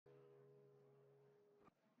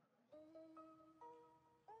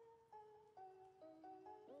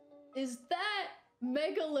Is that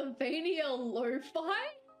Megalovania Lo-Fi?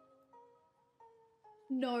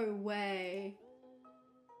 No way.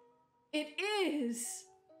 It is!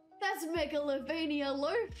 That's Megalovania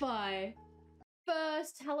Lo-Fi!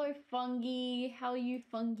 First, hello fungi. How are you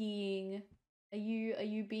fungiing? Are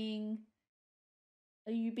you being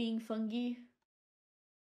fungi?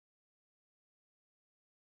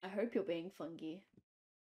 I hope you're being fungi.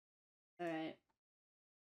 Alright.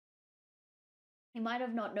 You might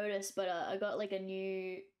have not noticed, but I got like a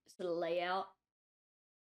new sort of layout.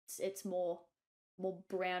 It's more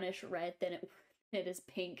brownish red than it is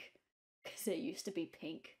pink, because it used to be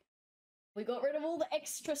pink. We got rid of all the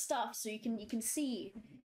extra stuff, so you can see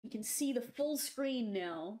the full screen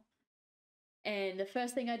now. And the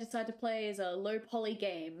first thing I decided to play is a low poly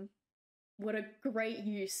game. What a great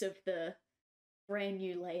use of the brand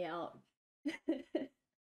new layout.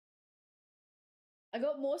 I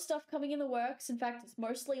got more stuff coming in the works. In fact, it's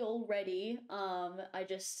mostly all ready. I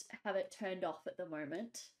just have it turned off at the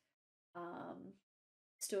moment.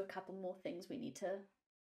 Still a couple more things we need to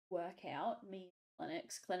work out. Me,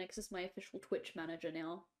 Clinics is my official Twitch manager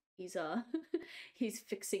now. He's he's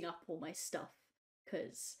fixing up all my stuff,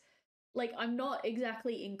 because like I'm not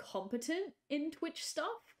exactly incompetent in Twitch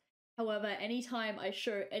stuff. However, anytime I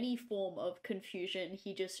show any form of confusion,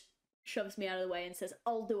 he just shoves me out of the way and says,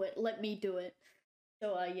 "I'll do it, let me do it."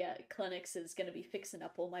 So yeah, Clinics is going to be fixing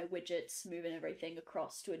up all my widgets, moving everything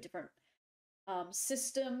across to a different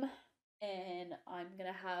system, and I'm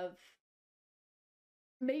going to have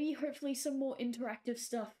maybe hopefully some more interactive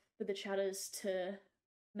stuff for the chatters to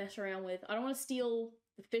mess around with. I don't want to steal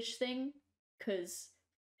the fish thing, because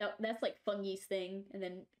that's like Fungi's thing, and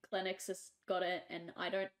then Clinics has got it, and I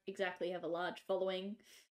don't exactly have a large following.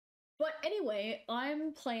 But anyway,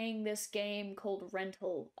 I'm playing this game called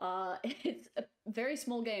Rental. It's a very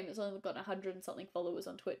small game. It's only got 100 and something followers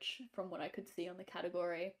on Twitch, from what I could see on the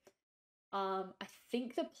category. I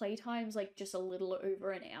think the playtime's like just a little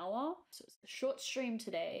over an hour, so it's a short stream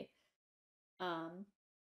today.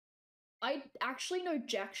 I actually know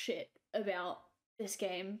jack shit about this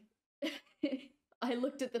game. I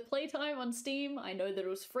looked at the playtime on Steam. I know that it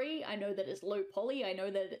was free. I know that it's low poly. I know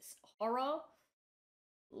that it's horror.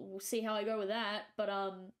 We'll see how I go with that, but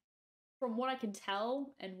from what I can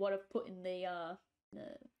tell and what I've put in the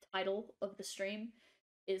title of the stream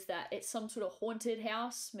is that it's some sort of haunted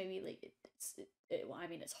house. Maybe like well, I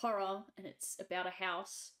mean, it's horror, and it's about a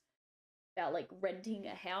house, about like renting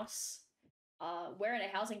a house. We're in a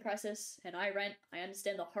housing crisis, and I rent. I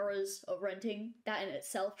understand the horrors of renting. That in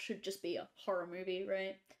itself should just be a horror movie,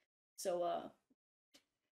 right? So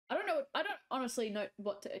I don't know. I don't honestly know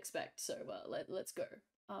what to expect. So let's go.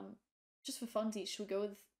 Just for funsies, should we go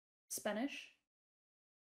with Spanish?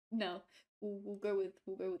 No, we'll go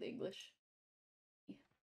with English.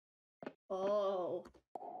 Oh,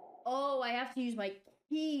 I have to use my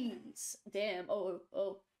keys. Damn. Oh,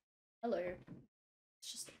 hello.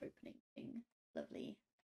 It's just the opening thing. Lovely.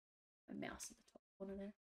 My mouse at the top corner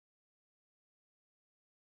there.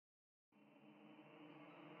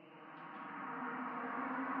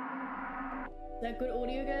 Is that good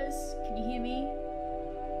audio, guys? Can you hear me?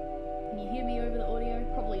 Can you hear me over the audio?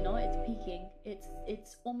 Probably not. It's peaking.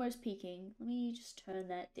 It's almost peaking. Let me just turn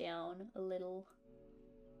that down a little.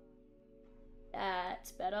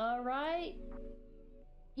 That's better, right?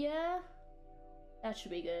 Yeah? That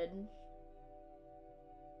should be good.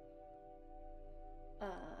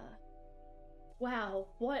 Wow,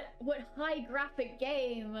 what high graphic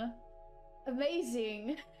game!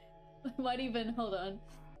 Amazing! I might even, hold on.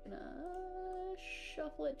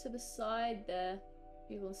 Shuffle it to the side there.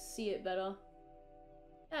 You will see it better.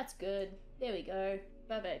 That's good. There we go.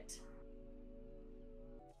 Perfect.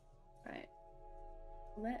 Right.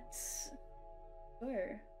 Let's go.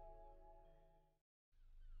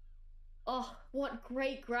 Oh, what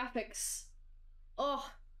great graphics. Oh,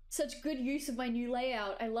 such good use of my new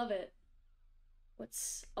layout. I love it.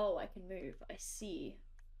 What's... Oh, I can move. I see.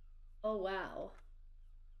 Oh, wow.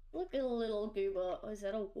 Look at a little goober. Oh, is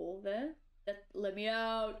that a wall there? Let me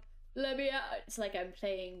out. Let me out. It's like I'm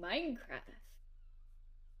playing Minecraft.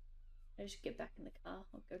 I just get back in the car.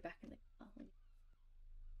 I'll go back in the car.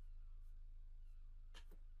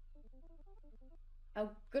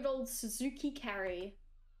 Our good old Suzuki Carry.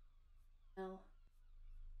 Now,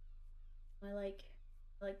 I like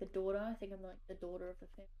the daughter. I think I'm like the daughter of the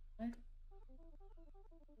family.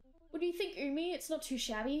 What do you think, Umi? It's not too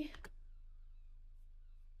shabby.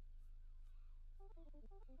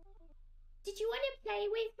 Did you want to play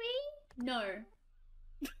with me? No.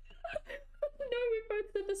 No, we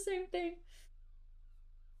both said the same thing.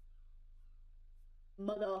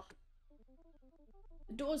 Mother.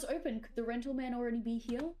 The door's open. Could the rental man already be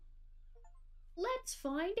here? Let's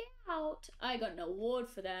find out. I got an award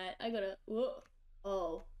for that. I got a... Whoa.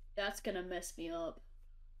 Oh, that's gonna mess me up.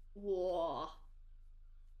 Whoa.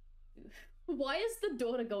 Why is the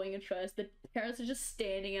daughter going in first? The parents are just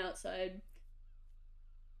standing outside.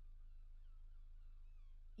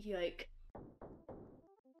 Yike.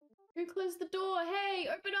 Who closed the door? Hey,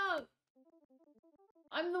 open up!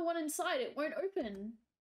 I'm the one inside. It won't open.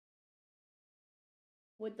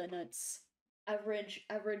 With the nuts. Average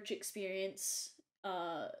experience.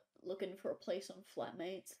 Looking for a place on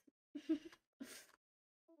Flatmates.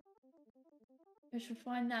 I should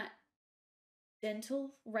find that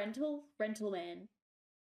rental man.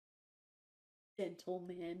 Dental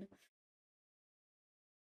man.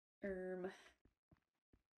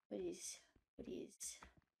 What is?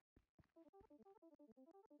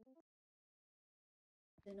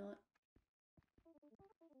 They're not.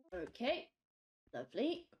 Okay.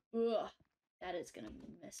 Lovely. Ugh. That is gonna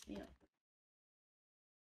mess me up.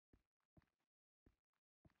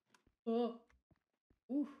 Oh.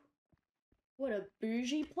 Ooh. What a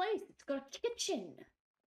bougie place. It's got a kitchen.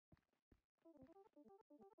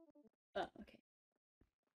 Oh, okay.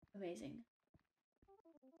 Amazing.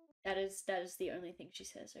 That is the only thing she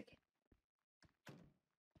says. Okay.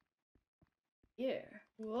 Here.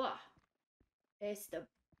 Whoa. It's the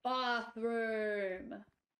bathroom.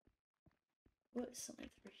 What, something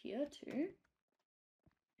through here too?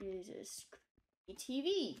 There's a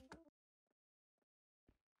TV.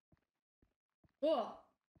 Oh,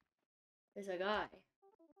 there's a guy.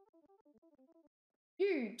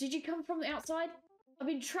 Did you come from the outside? I've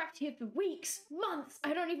been trapped here for weeks, months.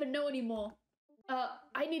 I don't even know anymore.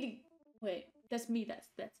 I need to... Wait, that's me. That's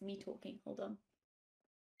me talking. Hold on.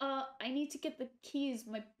 I need to get the keys.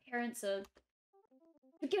 My parents are...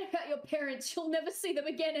 Forget about your parents. You'll never see them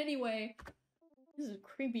again anyway. This is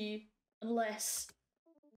creepy. Unless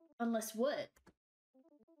what?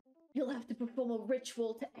 You'll have to perform a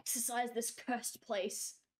ritual to exorcise this cursed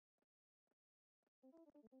place.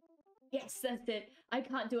 Yes, that's it. I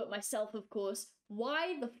can't do it myself, of course.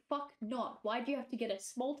 Why the fuck not? Why do you have to get a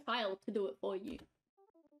small child to do it for you?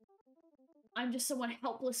 I'm just someone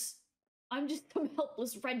helpless. I'm just some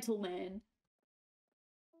helpless rental man.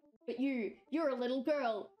 But you're a little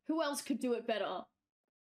girl. Who else could do it better?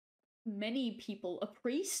 Many people. A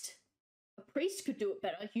priest? A priest could do it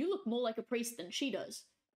better. You look more like a priest than she does.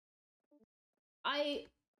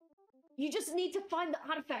 You just need to find the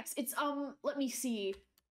artifacts. It's, let me see.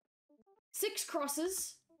 6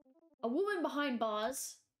 crosses, a woman behind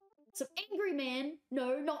bars, some angry man,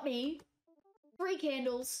 no, not me, 3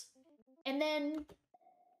 candles, and then...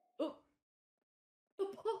 Oh. A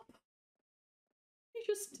pop. You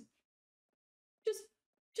just...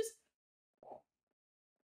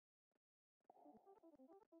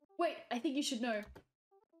 Wait, I think you should know.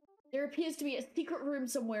 There appears to be a secret room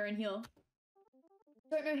somewhere in here.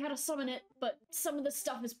 Don't know how to summon it, but some of the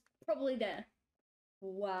stuff is probably there.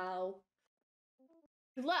 Wow.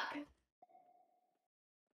 Good luck!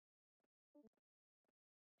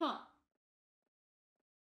 Huh.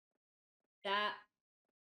 That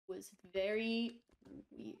was very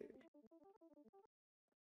weird.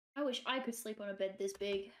 I wish I could sleep on a bed this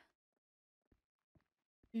big.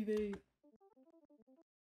 TV.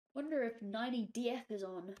 Wonder if 90DF is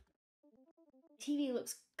on. TV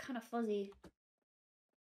looks kind of fuzzy.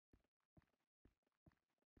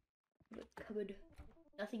 Cupboard.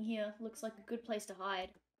 Nothing here. Looks like a good place to hide.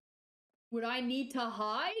 Would I need to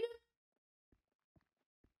hide?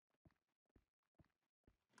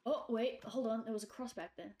 Oh, wait. Hold on. There was a cross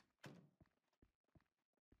back there.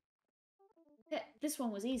 Yeah, this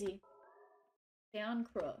one was easy. Down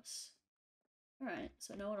cross. Alright,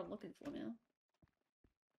 so I know what I'm looking for now.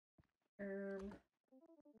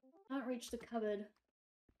 Can't reach the cupboard.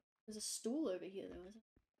 There's a stool over here though, isn't there?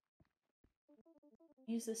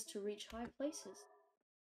 Use this to reach high places.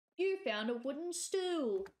 You found a wooden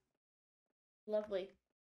stool! Lovely.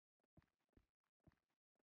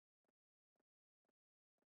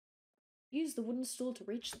 Use the wooden stool to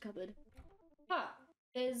reach the cupboard. Ah,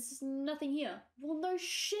 there's nothing here. Well, no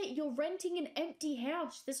shit, you're renting an empty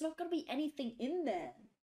house. There's not gonna be anything in there.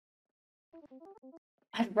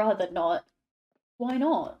 I'd rather not. Why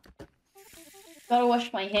not? Gotta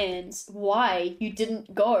wash my hands. Why? You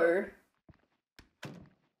didn't go.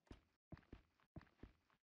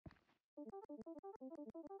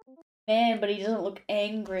 Man, but he doesn't look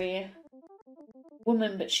angry.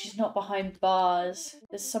 Woman, but she's not behind bars.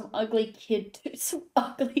 There's some ugly kid too. Some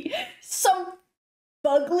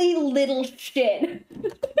bugly little shit.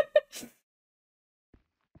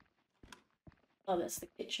 Oh, that's the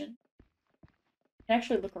kitchen. can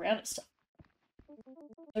actually look around at stuff.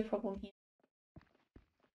 No problem here.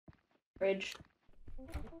 Fridge. Is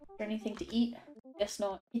there anything to eat? Guess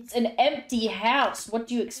not. It's an empty house. What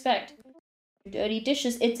do you expect? Dirty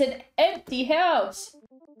dishes. It's an empty house.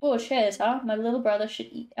 Oh, shares, huh? My little brother should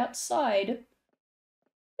eat outside.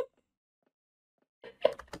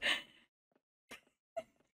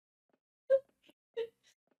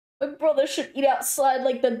 My brother should eat outside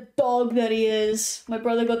like the dog that he is. My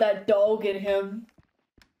brother got that dog in him.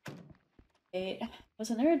 Wait,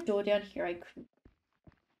 wasn't there a door down here I couldn't...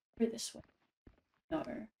 Through this way? No.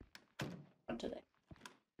 Onto there.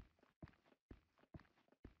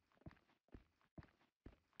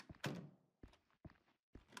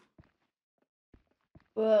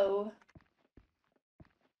 Whoa.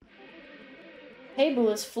 Table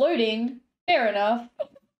is floating. Fair enough.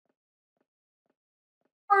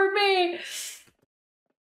 For me!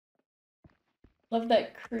 Love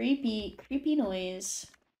that creepy noise.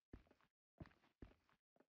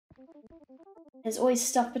 There's always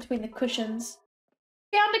stuff between the cushions.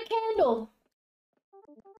 Found a candle!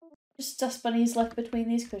 Just dust bunnies left between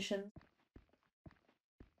these cushions.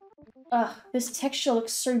 Ugh, this texture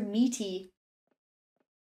looks so meaty.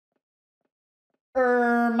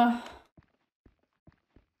 No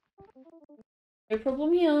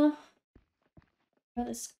problem here. What about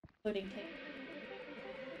this floating table?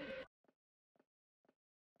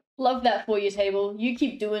 Love that for you, table. You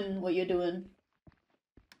keep doing what you're doing.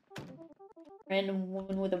 Random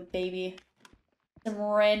woman with a baby. Some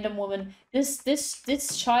random woman. This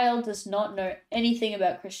child does not know anything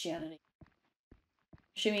about Christianity.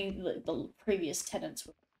 Assuming the previous tenants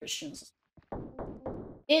were Christians.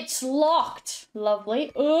 It's locked.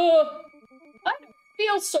 Lovely. Ugh. I don't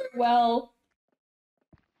feel so well.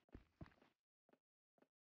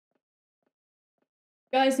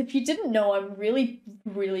 Guys, if you didn't know, I'm really,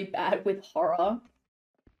 really bad with horror.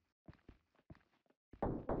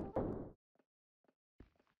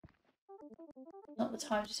 Not the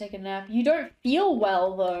time to take a nap. You don't feel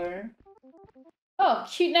well, though. Oh,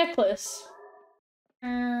 cute necklace.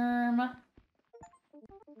 I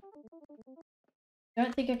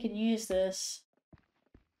don't think I can use this.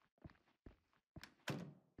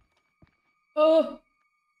 Oh!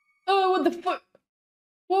 Oh, what the fuck?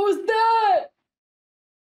 What was that?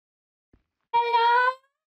 Hello?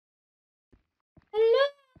 Hello?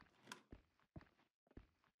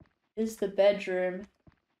 This is the bedroom.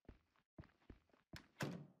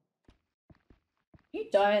 You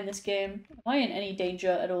die in this game. Am I in any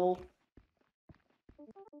danger at all?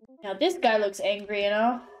 Now this guy looks angry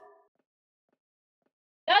enough.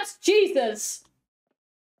 That's Jesus!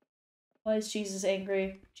 Why is Jesus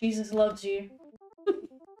angry? Jesus loves you.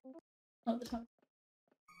 Not the time.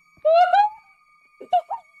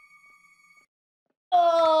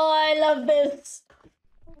 Oh, I love this.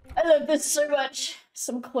 I love this so much.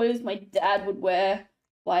 Some clothes my dad would wear.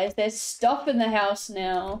 Why is there stuff in the house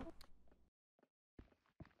now?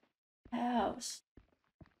 House.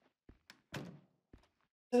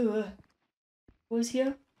 Ugh. What was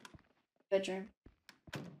here? Bedroom.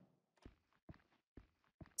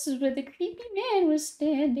 This is where the creepy man was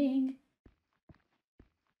standing.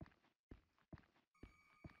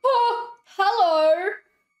 Oh, hello!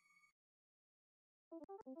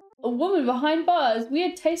 A woman behind bars.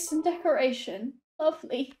 Weird taste in decoration.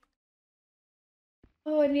 Lovely.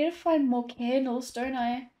 Oh, I need to find more candles, don't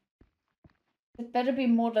I? There better be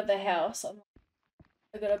more to the house.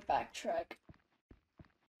 I gotta backtrack.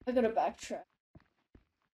 I gotta backtrack.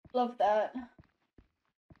 Love that.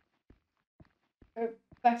 Go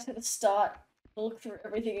back to the start. Look through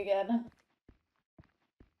everything again.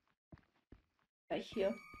 Right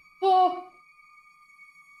here. Oh!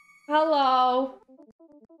 Hello!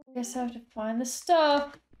 Guess I have to find the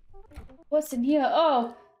stuff. What's in here?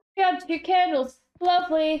 Oh! Found 2 candles.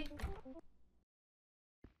 Lovely!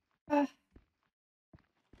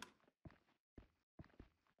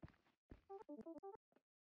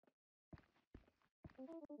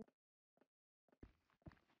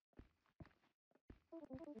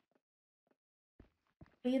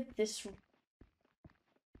 Clear this room.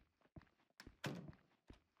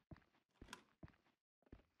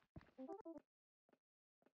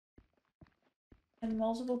 And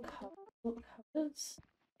multiple cupboards.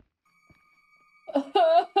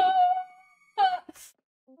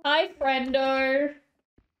 Hi, friendo.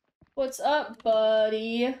 What's up,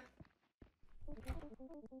 buddy?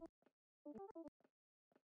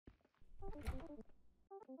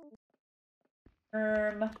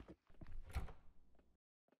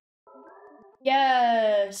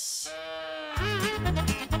 Yes.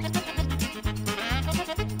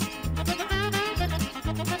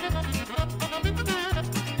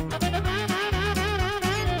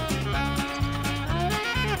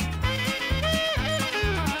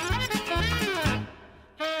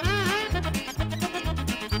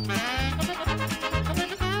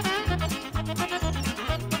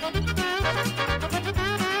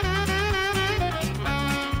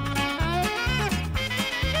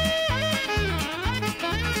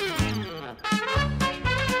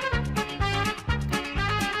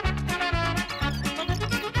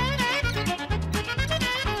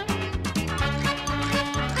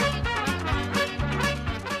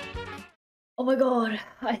 Oh my god,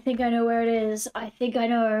 I think I know where it is. I think I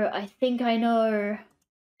know. I think I know.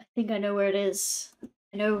 I think I know where it is.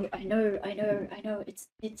 I know. I know. I know. I know. It's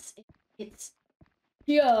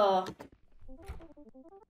yeah.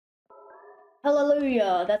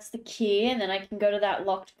 Hallelujah. That's the key, and then I can go to that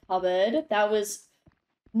locked cupboard. That was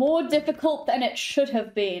more difficult than it should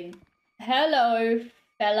have been. Hello,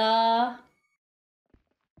 fella.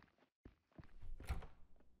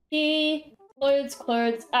 Key,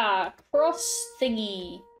 clothes. Ah, cross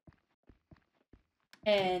thingy.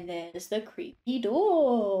 And there's the creepy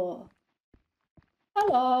door.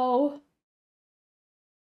 Hello.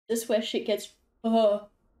 This is where shit gets uh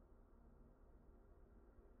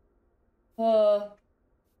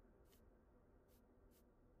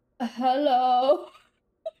hello.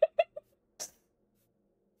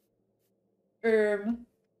 Um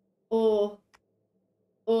oh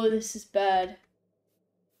this is bad.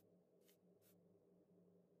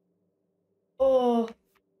 Oh,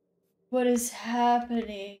 what is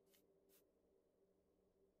happening?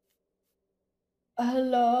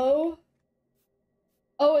 Hello?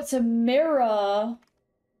 Oh, it's a mirror.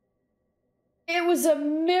 It was a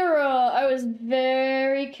mirror. I was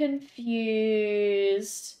very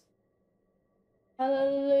confused.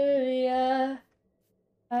 Hallelujah.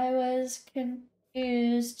 I was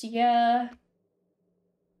confused, yeah.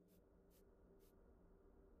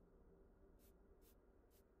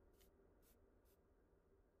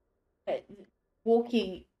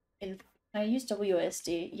 Walking in. Can I use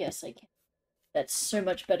WSD? Yes, I can. That's so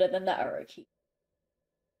much better than the arrow key.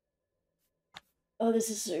 Oh, this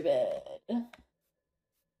is so bad.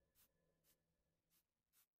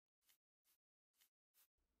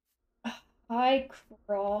 High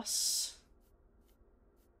cross.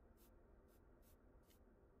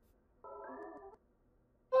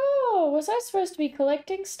 Oh, was I supposed to be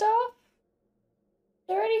collecting stuff? Is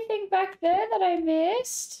there anything back there that I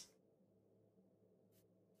missed?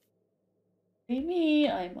 Maybe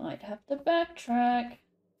I might have to backtrack.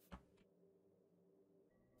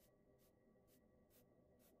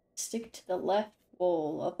 Stick to the left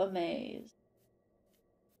wall of a maze.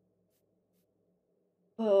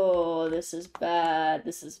 Oh, this is bad.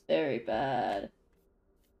 This is very bad.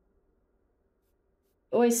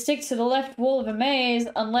 Always stick to the left wall of a maze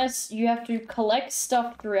unless you have to collect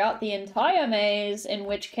stuff throughout the entire maze, in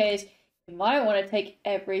which case you might want to take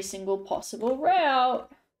every single possible route.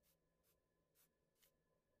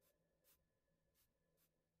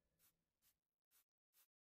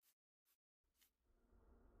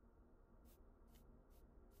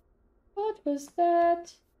 What was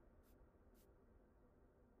that?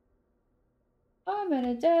 I'm at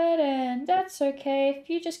a dead end. That's okay. If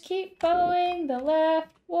you just keep following the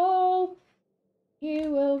left wall,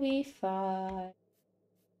 you will be fine.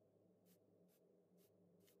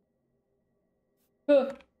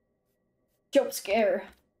 Ugh. Jump scare.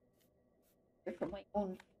 From my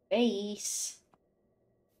own face.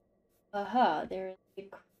 Aha, there is a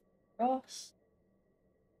cross.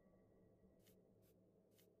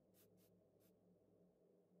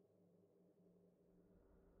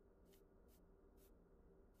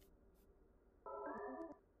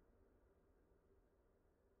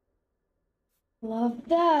 Love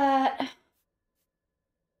that.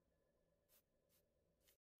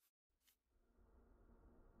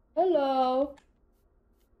 Hello.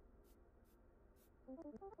 Of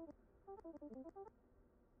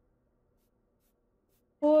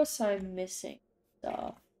course I'm missing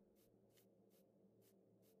stuff.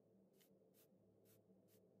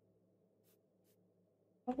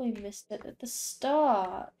 Probably missed it at the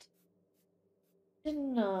start.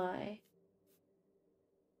 Didn't I?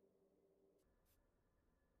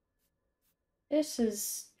 This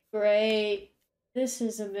is great. This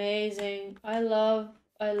is amazing. I love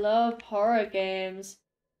horror games.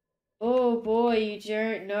 Oh boy, you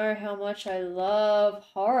don't know how much I love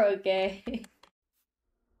horror games.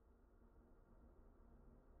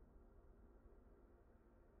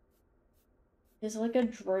 There's like a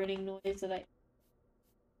droning noise that I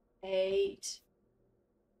hate.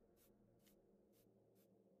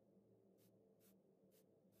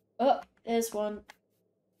 Oh, there's one.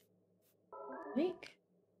 Weak.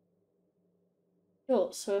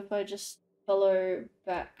 Cool, so if I just follow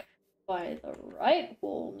back by the right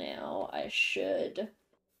wall now, I should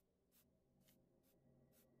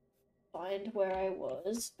find where I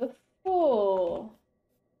was before.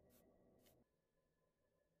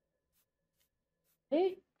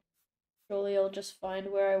 Okay. Surely I'll just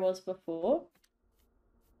find where I was before.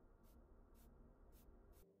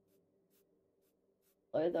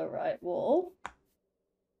 Follow the right wall.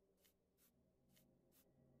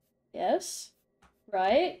 Yes.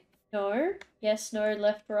 Right. No. Yes, no,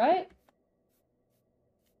 left, right.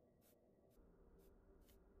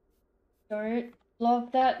 Don't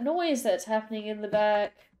love that noise that's happening in the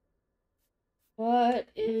back. What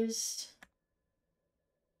is...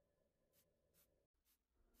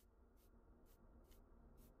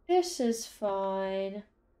 This is fine.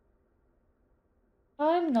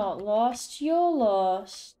 I'm not lost, you're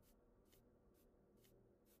lost.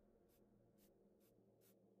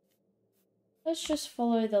 Let's just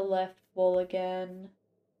follow the left wall again.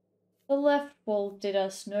 The left wall did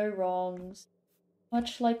us no wrongs,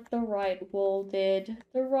 much like the right wall did.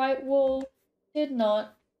 The right wall did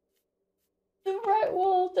not. The right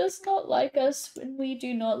wall does not like us when we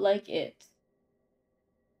do not like it.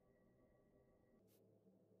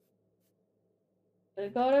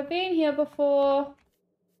 I've gotta been here before.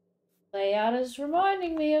 Layout is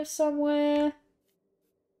reminding me of somewhere.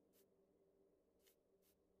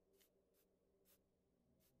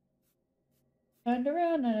 Turned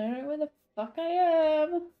around and I don't know where the fuck I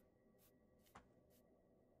am.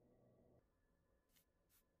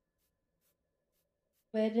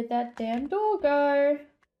 Where did that damn door go?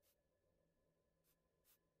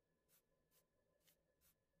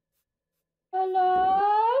 Hello?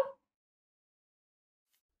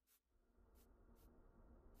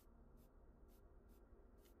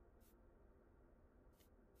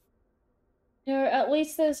 No, at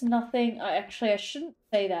least there's nothing. I shouldn't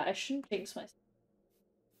say that. I shouldn't jinx myself.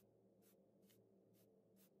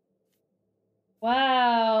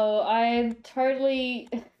 Wow, I'm totally.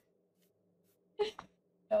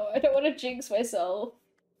 No, I don't want to jinx myself.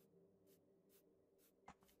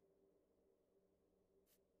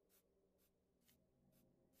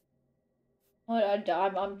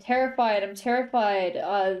 I'm terrified. I'm terrified.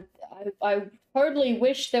 I totally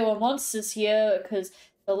wish there were monsters here because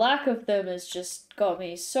the lack of them has just got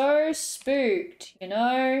me so spooked, you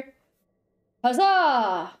know?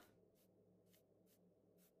 Huzzah!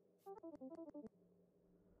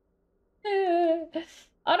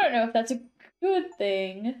 I don't know if that's a good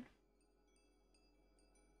thing.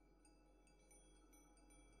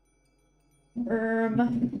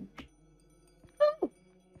 Oh,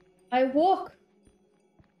 I walk.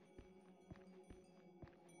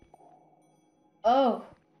 Oh.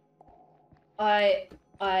 I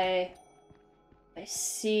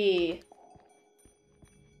see.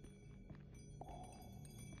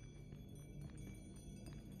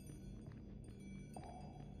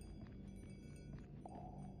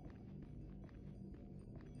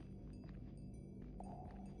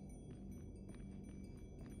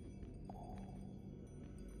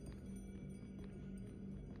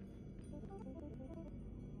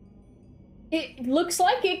 It looks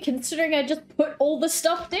like it, considering I just put all the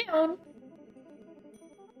stuff down.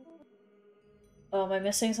 Oh, am I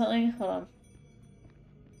missing something? Hold on.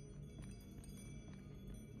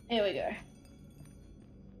 Here we go.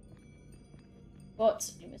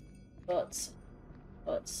 Bots. Bots.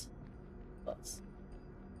 Bots. Bots.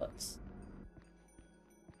 Bots.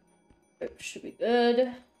 Hope should be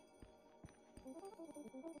good.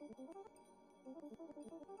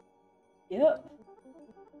 Yep.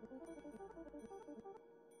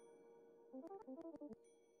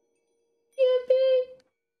 Yippee!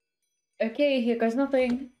 Okay, here goes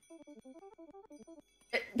nothing.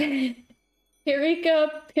 Pirika,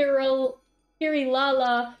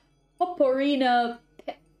 Pirilala, Poporina,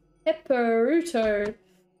 Pepperuto.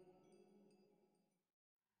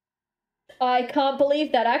 I can't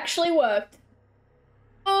believe that actually worked.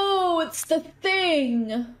 Oh, it's the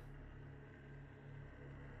thing!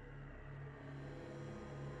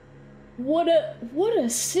 What a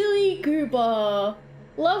silly goober!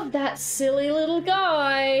 Love that silly little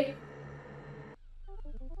guy!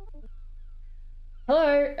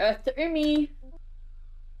 Hello, Earth to Umi!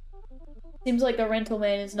 Seems like the rental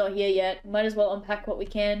man is not here yet. Might as well unpack what we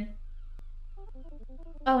can.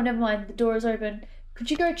 Oh, never mind, the door is open.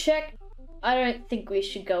 Could you go check? I don't think we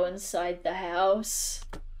should go inside the house.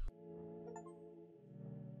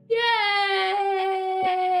 Yay!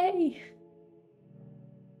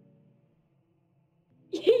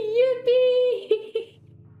 Yippee!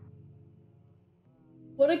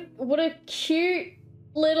 What a cute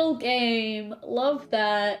little game. Love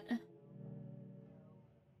that.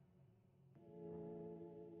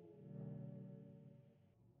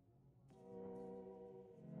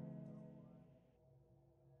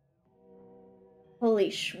 Holy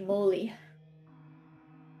schmoly.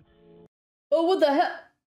 Oh, what the hell?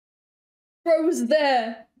 Bro was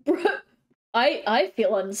there. Bro. I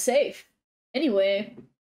feel unsafe. Anyway,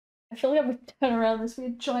 I feel like I'm gonna turn around this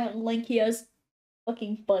weird giant lanky ass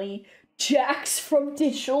fucking bunny. Jax from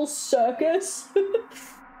Digital Circus.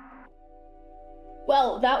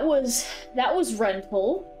 Well, that was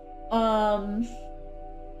rental.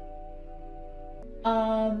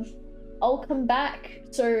 I'll come back.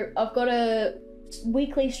 So I've got a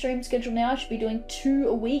weekly stream schedule now. I should be doing 2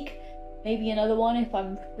 a week, maybe another one if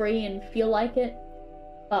I'm free and feel like it.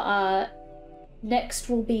 But next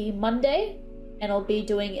will be Monday, and I'll be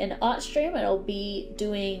doing an art stream, and I'll be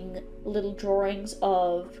doing little drawings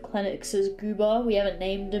of Clenix's goober. We haven't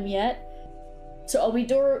named him yet. So I'll be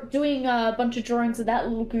doing a bunch of drawings of that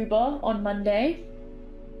little goober on Monday.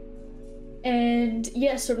 And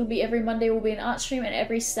yeah, so it'll be every Monday will be an art stream, and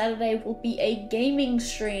every Saturday will be a gaming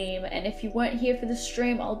stream. And if you weren't here for the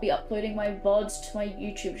stream, I'll be uploading my VODs to my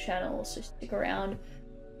YouTube channel, so stick around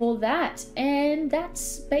for that. And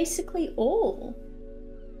that's basically all.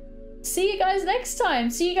 See you guys next time.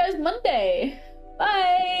 See you guys Monday.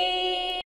 Bye!